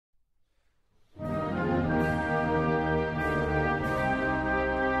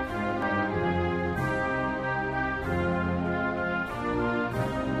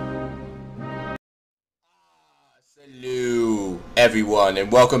everyone,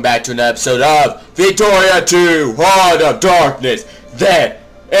 and welcome back to another episode of Victoria 2 Heart of Darkness, the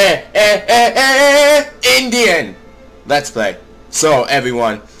Indian Let's Play. So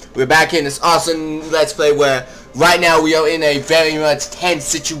everyone, we're back in this awesome Let's Play where right now we are in a very much tense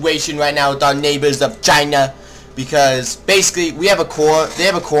situation right now with our neighbors of China, because basically we have a core, they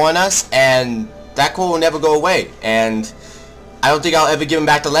have a core on us, and that core will never go away, and I don't think I'll ever give them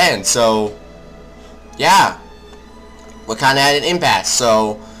back the land. So yeah, we're kind of at an impasse.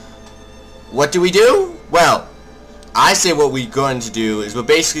 So what do? Well, I say what we're going to do is we're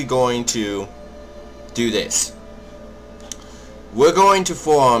basically going to do this. We're going to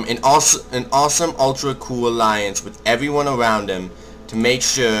form an awesome ultra cool alliance with everyone around them to make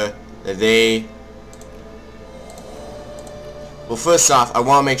sure that they... Well, first off, I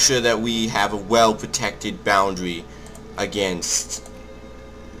want to make sure that we have a well protected boundary against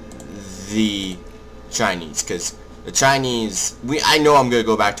the Chinese, because the Chinese, I know I'm going to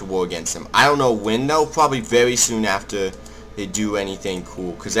go back to war against them. I don't know when though, probably very soon after they do anything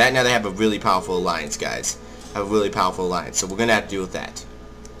cool, because right now they have a really powerful alliance, guys. Have a really powerful alliance, so we're going to have to deal with that.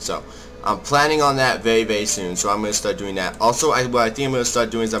 So, I'm planning on that very, very soon, so I'm going to start doing that. Also, what I think I'm going to start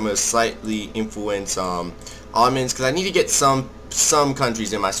doing is I'm going to slightly influence Ottomans, because I need to get some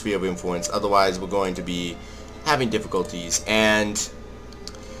countries in my sphere of influence, otherwise we're going to be having difficulties. And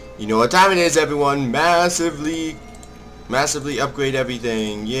you know what time it is, everyone. Massively upgrade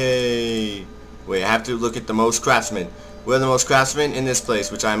everything. Yay. Wait, I have to look at the most craftsmen. We're the most craftsmen in this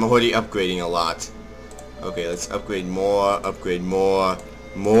place, which I'm already upgrading a lot. Okay, let's upgrade more,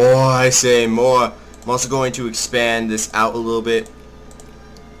 more, I say more. I'm also going to expand this out a little bit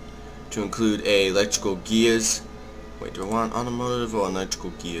to include electrical gears. Wait, do I want automotive or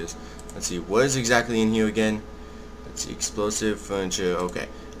electrical gears? Let's see, what is exactly in here again? Let's see, explosive, furniture, okay.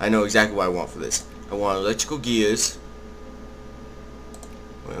 I know exactly what I want for this. I want electrical gears.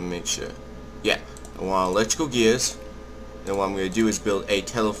 Let me make sure. Yeah, I want electrical gears. Then what I'm going to do is build a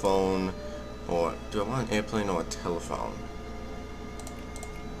telephone, or do I want an airplane or a telephone?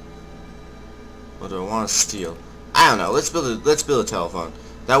 Or do I want steel? I don't know. Let's build a telephone.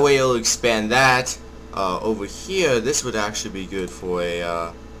 That way it'll expand that. Over here, this would actually be good for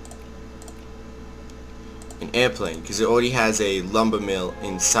a an airplane, because it already has a lumber mill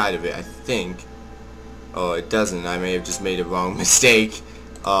inside of it, I think. Oh, it doesn't. I may have just made a wrong mistake.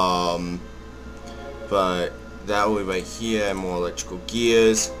 But that way right here, more electrical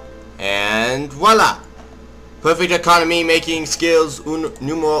gears, and voila! Perfect economy, making skills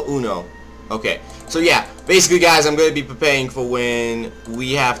numero uno. Okay, so yeah, basically guys, I'm going to be preparing for when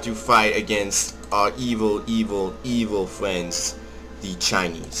we have to fight against our evil, evil, evil friends, the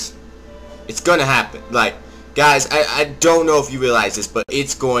Chinese. It's gonna happen. Like, guys, I don't know if you realize this, but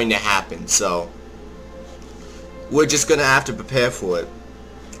it's going to happen. So we're just gonna have to prepare for it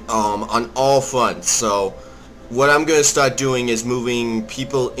on all fronts. So what I'm gonna start doing is moving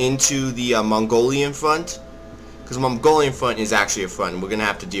people into the Mongolian front, because Mongolian front is actually a front, and we're gonna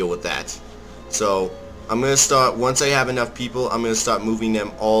have to deal with that. So I'm gonna start, once I have enough people, I'm gonna start moving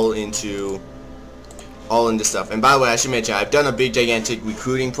them all into stuff. And by the way, I should mention, I've done a big gigantic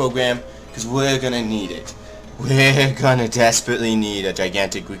recruiting program, because we're gonna need it. We're gonna desperately need a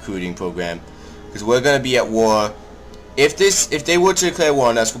gigantic recruiting program, because we're gonna be at war. If they were to declare war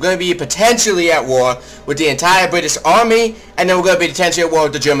on us, we're gonna be potentially at war with the entire British Army, and then we're gonna be potentially at war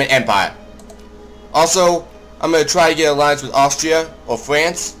with the German Empire. Also, I'm gonna try to get an alliance with Austria or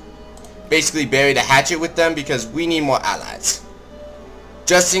France. Basically bury the hatchet with them, because we need more allies.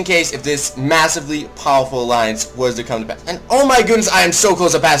 Just in case if this massively powerful alliance was to come to pass. And oh my goodness, I am so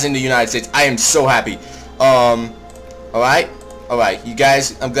close to passing the United States. I am so happy. Alright, you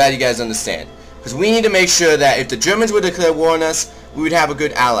guys, I'm glad you guys understand. Because we need to make sure that if the Germans would declare war on us, we would have a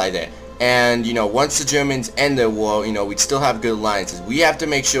good ally there. And, you know, once the Germans end their war, you know, we'd still have good alliances. We have to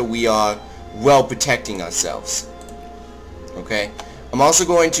make sure we are well protecting ourselves. Okay? I'm also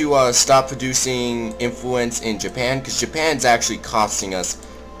going to stop producing influence in Japan, because Japan's actually costing us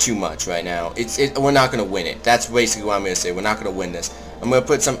too much right now. We're not going to win it. That's basically what I'm going to say. We're not going to win this. I'm going to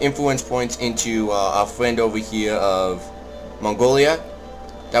put some influence points into our friend over here of Mongolia.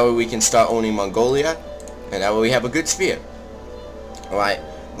 That way we can start owning Mongolia, and that way we have a good sphere. Alright.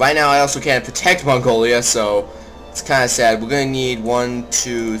 Right now I also can't protect Mongolia, so it's kind of sad. We're going to need 1,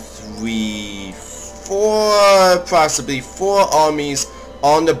 2, 3, 4, possibly 4 armies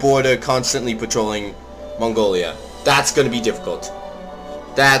on the border constantly patrolling Mongolia. That's going to be difficult.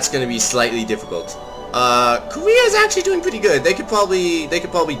 That's going to be slightly difficult. Korea is actually doing pretty good. They could probably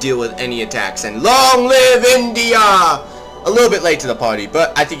deal with any attacks. And long live India! A little bit late to the party,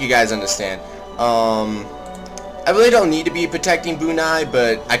 but I think you guys understand. I really don't need to be protecting Brunei,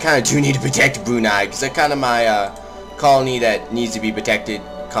 but I kind of do need to protect Brunei, because they're kind of my colony that needs to be protected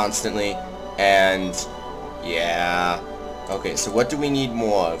constantly. And yeah. Okay, so what do we need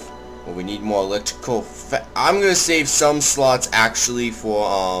more of? Well, we need more electrical. I'm gonna save some slots actually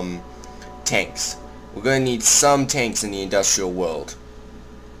for tanks. We're gonna need some tanks in the industrial world,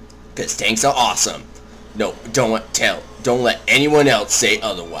 because tanks are awesome. No, don't let anyone else say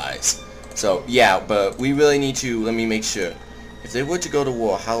otherwise. So yeah, but we really need to. Let me make sure. If they were to go to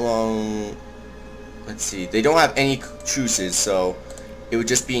war, how long? Let's see. They don't have any truces, so it would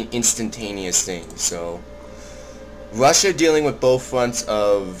just be an instantaneous thing. So Russia dealing with both fronts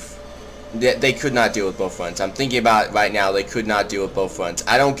of. They could not deal with both fronts. I'm thinking about it right now. They could not deal with both fronts.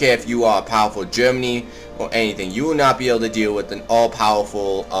 I don't care if you are powerful Germany or anything. You will not be able to deal with an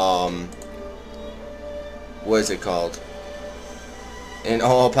all-powerful, what is it called? An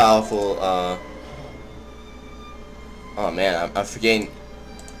all-powerful, oh man, I'm forgetting.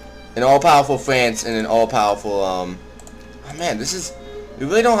 An all-powerful France and an all-powerful, oh man, we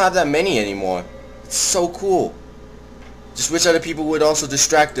really don't have that many anymore. It's so cool. Just wish other people would also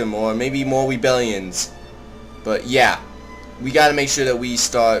distract them, or maybe more rebellions. But yeah, we gotta make sure that we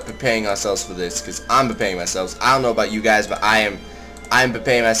start preparing ourselves for this, because I'm preparing myself. I don't know about you guys, but I am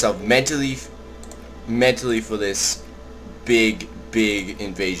preparing myself mentally for this big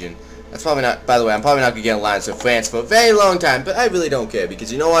invasion. That's probably not, by the way, I'm probably not gonna get alliance with France for a very long time, but I really don't care,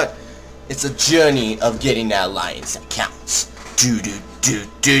 because you know what? It's a journey of getting that alliance that counts.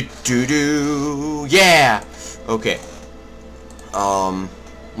 Yeah! Okay.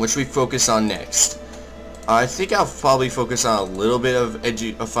 What should we focus on next? I think I'll probably focus on a little bit of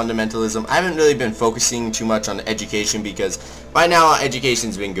fundamentalism. I haven't really been focusing too much on education, because right now our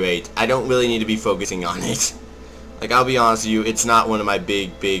education's been great. I don't really need to be focusing on it. Like, I'll be honest with you, it's not one of my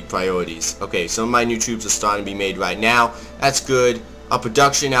big priorities. Okay, some of my new troops are starting to be made right now. That's good. Our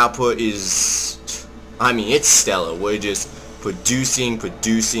production output is, I mean, it's stellar. We're just producing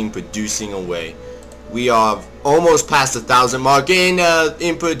away. We are almost past the 1,000 mark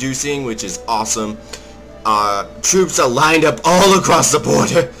in producing, which is awesome. Our troops are lined up all across the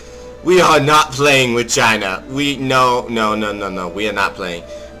border. We are not playing with China. No, we are not playing.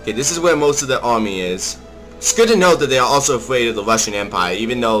 Okay, this is where most of the army is. It's good to know that they are also afraid of the Russian Empire,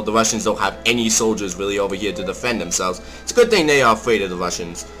 even though the Russians don't have any soldiers really over here to defend themselves. It's a good thing they are afraid of the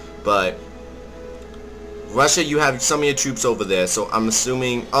Russians. But Russia, you have some of your troops over there, so I'm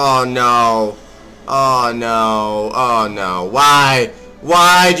assuming. Oh no. Oh no, oh no, why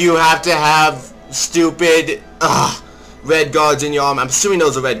do you have to have stupid, red guards in your army? I'm assuming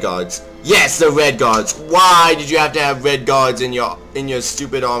those are red guards. Yes, they're red guards. Why did you have to have red guards in your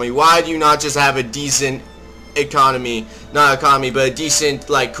stupid army? Why do you not just have a decent economy, not economy, but a decent,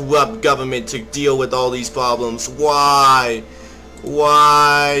 like, corrupt government to deal with all these problems? Why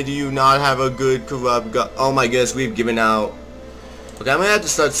do you not have a good corrupt oh my goodness, we've given out. Okay, I'm gonna have to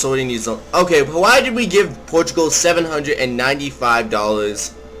start sorting these. Okay, why did we give Portugal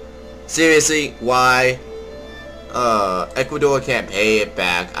 $795? Seriously, why? Ecuador can't pay it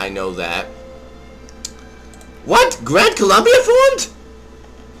back. I know that. What? Grand Colombia formed?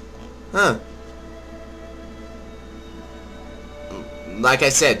 Huh. Like I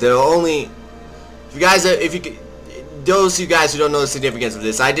said, there are only. If you guys are, those of you guys who don't know the significance of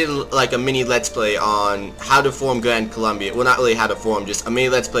this, I did like a mini let's play on how to form Grand Colombia. Well, not really how to form, just a mini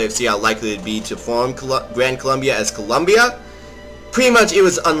let's play of see how likely it'd be to form Grand Colombia as Colombia. Pretty much it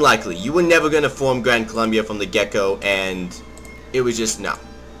was unlikely. You were never going to form Grand Colombia from the get-go, and it was just no.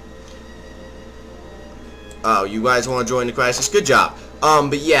 Oh, you guys want to join the crisis? Good job.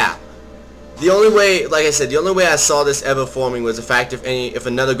 But yeah. The only way, like I said, the only way I saw this ever forming was the fact if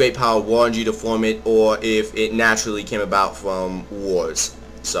another great power warned you to form it, or if it naturally came about from wars.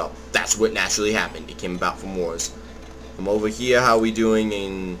 So that's what naturally happened. It came about from wars. From over here, how are we doing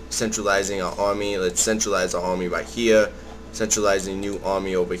in centralizing our army? Let's centralize our army right here. Centralizing new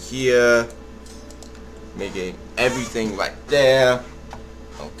army over here. Making everything right there.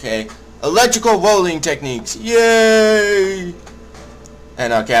 Okay. Electrical rolling techniques. Yay!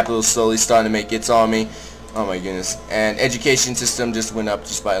 And our capital is slowly starting to make its army. Oh my goodness. And education system just went up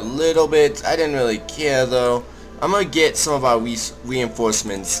just by a little bit. I didn't really care though. I'm going to get some of our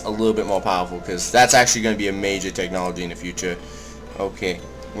reinforcements a little bit more powerful, because that's actually going to be a major technology in the future. Okay.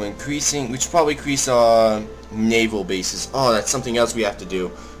 We're increasing. We should probably increase our naval bases. Oh, that's something else we have to do.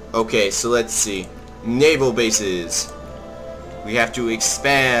 Okay, so let's see. Naval bases. We have to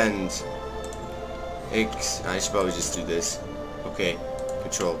expand. I should probably just do this. Okay.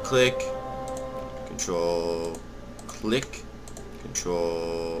 Control click, control click,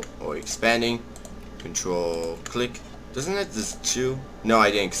 control, or expanding, Control click. Doesn't it just chew? No,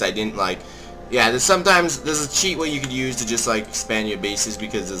 I didn't, because I didn't like. Yeah, there's a cheat where you could use to just like expand your bases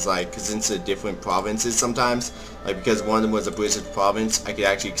because it's like, because into different provinces sometimes, like because one of them was a British province, I could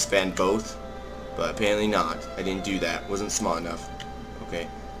actually expand both, but apparently not. I didn't do that. Wasn't smart enough. Okay,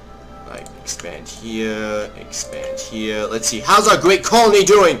 like expand here, expand here. Let's see. How's our great colony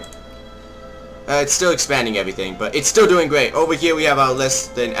doing? It's still expanding everything, but it's still doing great. Over here we have our less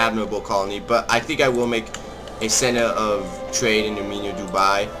than admirable colony, but I think I will make a center of trade in Armenia,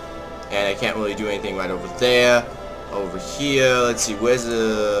 Dubai. And I can't really do anything right over there. Over here, let's see, where's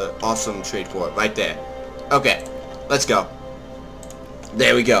the awesome trade port? Right there. Okay, let's go.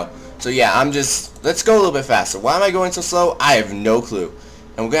 There we go. So yeah, let's go a little bit faster. Why am I going so slow? I have no clue.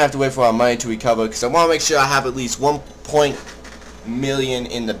 And we're gonna have to wait for our money to recover, because I want to make sure I have at least 1 million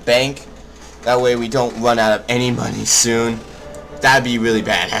in the bank. That way we don't run out of any money soon. That'd be really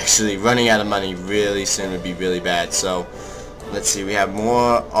bad, actually. Running out of money really soon would be really bad, so... Let's see, we have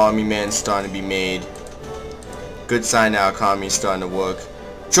more army men starting to be made. Good sign our economy is starting to work.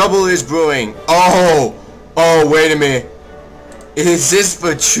 Trouble is brewing. Oh! Oh, wait a minute. Is this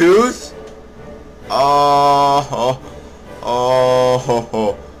for truth? Oh,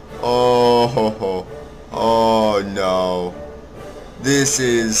 no. This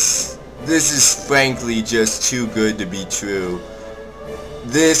is frankly just too good to be true.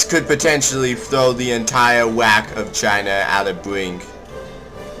 This could potentially throw the entire whack of China out of brink.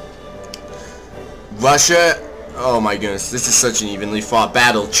 Russia, oh my goodness, this is such an evenly fought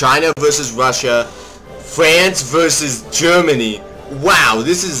battle. China versus Russia, France versus Germany. Wow,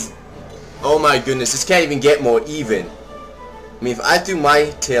 this is, oh my goodness, this can't even get more even. I mean, if I threw my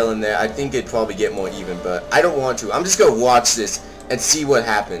tail in there, I think it'd probably get more even, but I don't want to. I'm just going to watch this and see what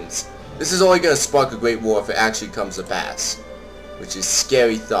happens. This is only going to spark a great war if it actually comes to pass. Which is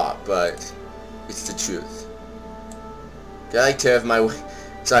scary thought, but it's the truth. Did I like tariff my way?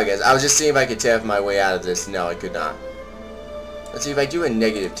 Sorry guys, I was just seeing if I could tariff my way out of this. No, I could not. Let's see if I do a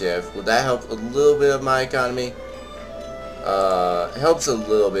negative tariff. Will that help a little bit of my economy? It helps a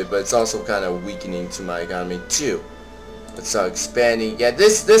little bit, but it's also kind of weakening to my economy too. Let's start expanding. Yeah,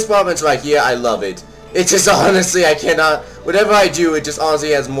 this province right here, I love it. It just honestly, I cannot. Whatever I do, it just honestly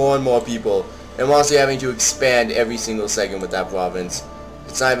has more and more people. And I'm honestly having to expand every single second with that province.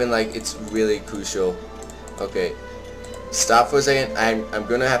 It's not even like it's really crucial. Okay. Stop for a second. I'm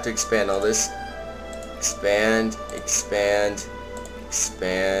gonna have to expand all this. Expand, expand,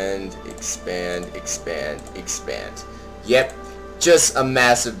 expand, expand, expand, expand. Yep. Just a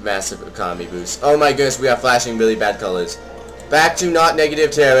massive, massive economy boost. Oh my goodness, we are flashing really bad colors. Back to not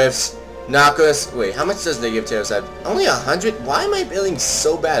negative tariffs. Not gonna, wait, how much does negative tariffs have? Only 100? Why am I feeling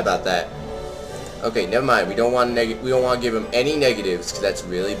so bad about that? Okay, never mind. We don't want to give him any negatives because that's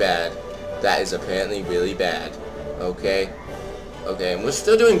really bad. That is apparently really bad. Okay. Okay, and we're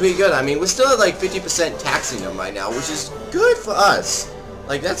still doing pretty good. I mean, we're still at like 50% taxing them right now, which is good for us.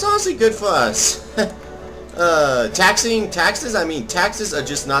 Like, that's honestly good for us. Taxes, I mean, taxes are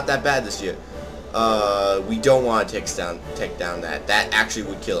just not that bad this year. We don't want to take down that. That actually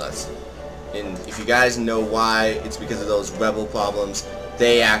would kill us. And if you guys know why, it's because of those rebel problems.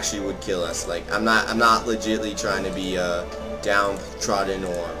 They actually would kill us. Like, I'm not legitly trying to be downtrodden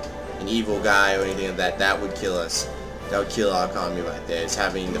or an evil guy or anything like that. That would kill us. That would kill our economy right there. It's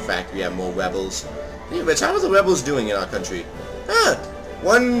having the fact we have more rebels. Anyways, how are the rebels doing in our country?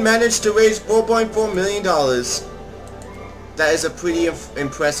 One managed to raise $4.4 million. That is a pretty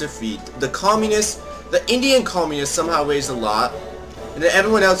impressive feat. The Indian communists somehow raised a lot. And then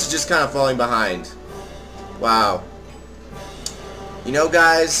everyone else is just kind of falling behind. Wow. You know,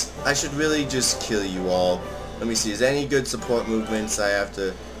 guys, I should really just kill you all. Let me see, is there any good support movements I have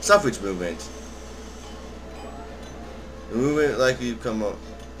to... Suffrage movement. The movement likely to come up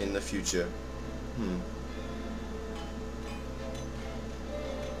in the future.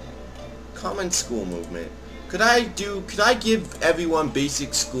 Common school movement. Could I give everyone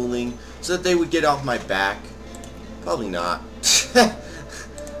basic schooling so that they would get off my back? Probably not.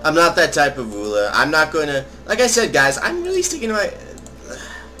 I'm not that type of ruler. I'm not gonna... Like I said, guys, I'm really sticking to my...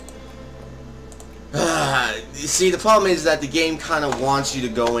 You see, the problem is that the game kind of wants you to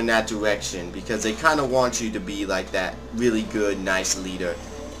go in that direction because they kind of want you to be like that really good, nice leader.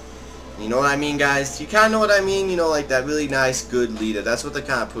 You know what I mean, guys? You kind of know what I mean? You know, like that really nice, good leader. That's what they're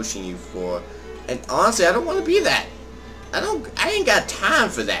kind of pushing you for. And honestly, I don't want to be that. I ain't got time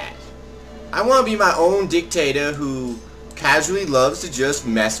for that. I want to be my own dictator who casually loves to just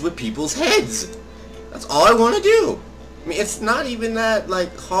mess with people's heads. That's all I want to do. I mean, it's not even that,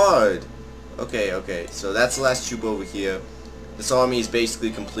 like, hard. Okay, so that's the last troop over here. This army is basically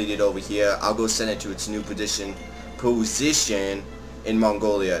completed over here. I'll go send it to its new position in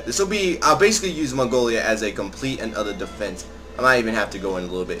Mongolia. This will be, I'll basically use Mongolia as a complete and utter defense. I might even have to go in a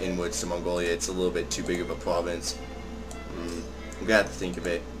little bit inwards to Mongolia. It's a little bit too big of a province. I'm gonna have to think of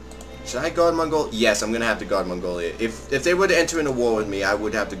it. Should I guard Mongolia? Yes, I'm gonna have to guard Mongolia. If they were to enter in a war with me, I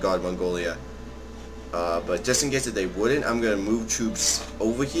would have to guard Mongolia. But just in case that they wouldn't, I'm gonna move troops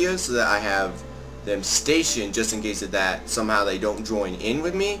over here so that I have them stationed just in case that somehow they don't join in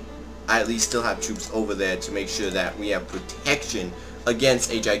with me. I at least still have troops over there to make sure that we have protection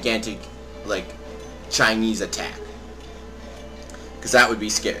against a gigantic, like, Chinese attack. Because that would be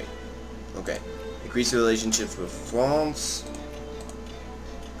scary. Okay. Increase relationships with France.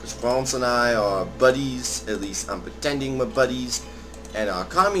 Because France and I are buddies. At least I'm pretending we're buddies. And our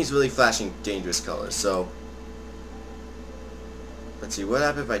economy is really flashing dangerous colors. So, let's see. What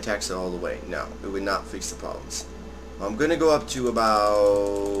happens if I tax it all the way? No. It would not fix the problems. I'm going to go up to about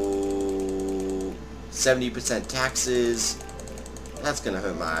 70% taxes. That's going to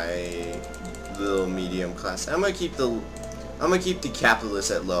hurt my little medium class. I'm going to keep the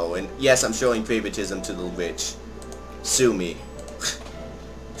capitalists at low. And yes, I'm showing favoritism to the rich. Sue me.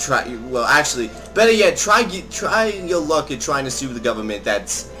 Well, actually, better yet, try your luck at trying to sue the government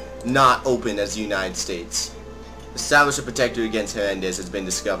that's not open as the United States. Establish a protector against Hernandez has been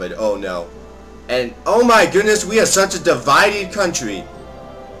discovered. Oh no. And oh my goodness, we are such a divided country.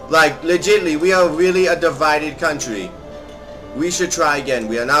 Like, legitimately, we are really a divided country. We should try again.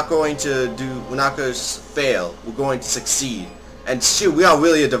 We're not going to fail. We're going to succeed. And shoot, we are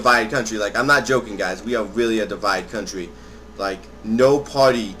really a divided country. Like, I'm not joking, guys. We are really a divided country. Like, no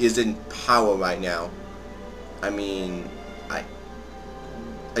party is in power right now. I mean, I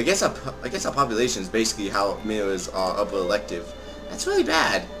guess our population is basically how mirrors our upper elective. That's really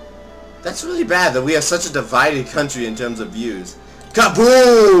bad. That's really bad that we are such a divided country in terms of views.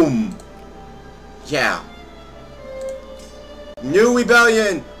 Kaboom! Yeah. New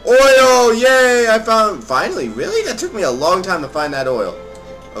rebellion! Oil! Yay! I found... Finally? Really? That took me a long time to find that oil.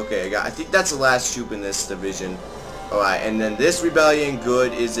 Okay, I think that's the last troop in this division. Alright, and then this rebellion,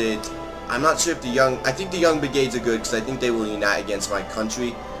 good, is it... I'm not sure if the young... I think the young brigades are good, because I think they will unite against my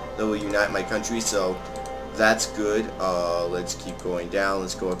country. They will unite my country, so... That's good. Let's keep going down.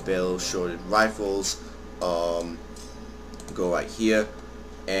 Let's go with barrel shorted rifles. Go right here.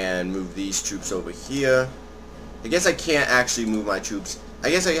 And move these troops over here. I guess I can't actually move my troops. I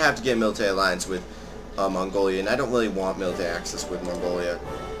guess I have to get a military alliance with Mongolia, and I don't really want military access with Mongolia.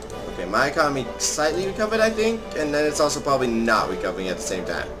 Okay, my economy slightly recovered, I think, and then it's also probably not recovering at the same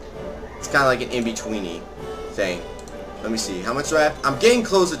time. It's kind of like an in-betweeny thing. Let me see, how much do I have? I'm getting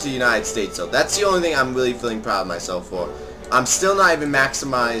closer to the United States, though. That's the only thing I'm really feeling proud of myself for. I'm still not even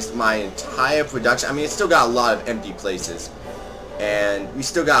maximized my entire production. I mean, it's still got a lot of empty places, and we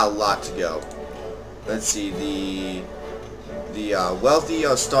still got a lot to go. Let's see, the wealthy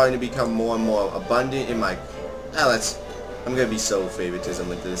are starting to become more and more abundant in my... I'm gonna be so favoritism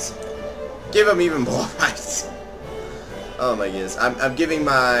with this. Give them even more rights. Oh my goodness. I'm giving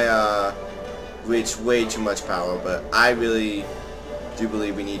my rich way too much power, but I really do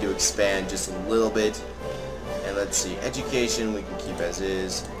believe we need to expand just a little bit. And let's see, education we can keep as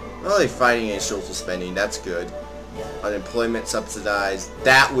is. Not really fighting any social spending, that's good. Unemployment subsidized,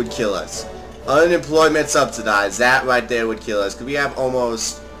 that would kill us. Unemployment subsidized, that right there would kill us. Because we have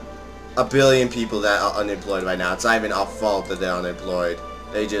almost 1 billion people that are unemployed right now. It's not even our fault that they're unemployed.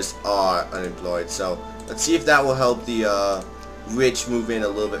 They just are unemployed. So let's see if that will help the rich move in a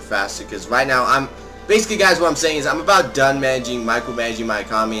little bit faster. Because right now basically, guys, what I'm saying is I'm about done micromanaging my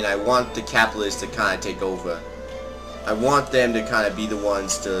economy, and I want the capitalists to kind of take over. I want them to kind of be the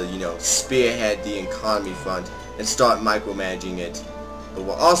ones to, you know, spearhead the economy front and start micromanaging it. But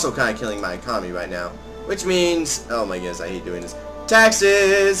we're also kind of killing my economy right now, which means, oh my goodness, I hate doing this.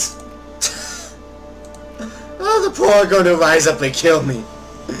 Taxes! Oh, the poor are going to rise up and kill me.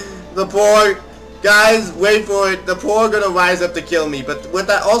 The poor, guys, wait for it. The poor are going to rise up to kill me. But what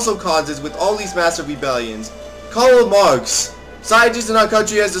that also causes with all these massive rebellions, Karl Marx, scientist in our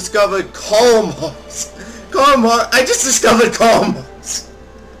country has discovered Karl Marx. Karl Marx, I just discovered Karl Marx.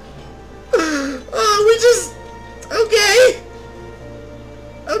 Okay.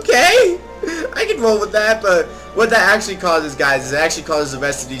 Okay, I can roll with that, but what that actually causes, guys, is it actually causes the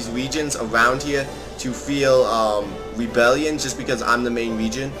rest of these regions around here to feel rebellion just because I'm the main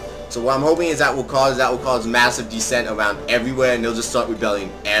region. So what I'm hoping is that will cause massive descent around everywhere, and they'll just start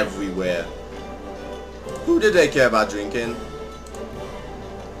rebelling everywhere. Who did they care about drinking?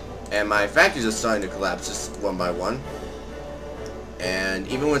 And my factories are starting to collapse just one by one. And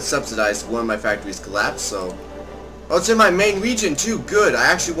even when subsidized, one of my factories collapsed, so Oh, it's in my main region too. Good. I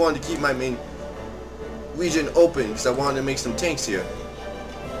actually wanted to keep my main region open because I wanted to make some tanks here.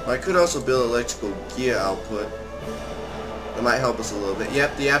 I could also build electrical gear output. That might help us a little bit.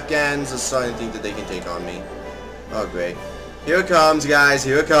 Yep, the Afghans are starting to think that they can take on me. Oh, great. Here it comes, guys.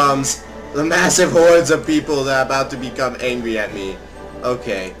 Here it comes. The massive hordes of people that are about to become angry at me.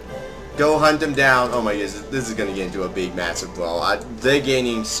 Okay. Go hunt them down. Oh my goodness, this is going to get into a big, massive brawl. They're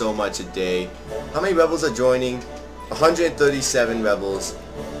gaining so much a day. How many rebels are joining? 137 rebels.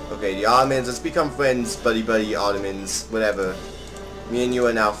 Okay, the Ottomans. Let's become friends, buddy Ottomans. Whatever. Me and you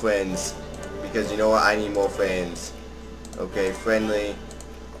are now friends. Because you know what? I need more friends. Okay, friendly.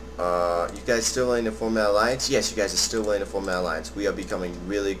 You guys still willing to form an alliance? Yes, you guys are still willing to form an alliance. We are becoming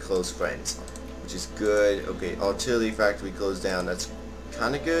really close friends, which is good. Okay, artillery factory closed down. That's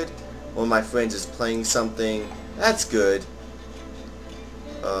kind of good. One of my friends is playing something. That's good.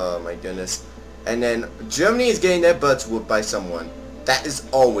 Oh my goodness. And then Germany is getting their butts whooped by someone. That is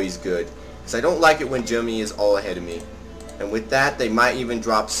always good, because I don't like it when Germany is all ahead of me. And with that, they might even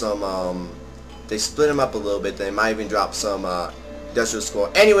drop some, they split them up a little bit. They might even drop some, industrial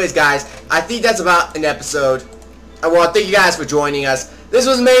score. Anyways, guys, I think that's about an episode. I want to thank you guys for joining us. This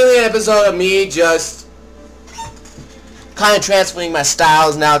was mainly an episode of me just kind of transferring my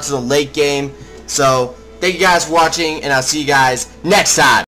styles now to the late game. So, thank you guys for watching, and I'll see you guys next time.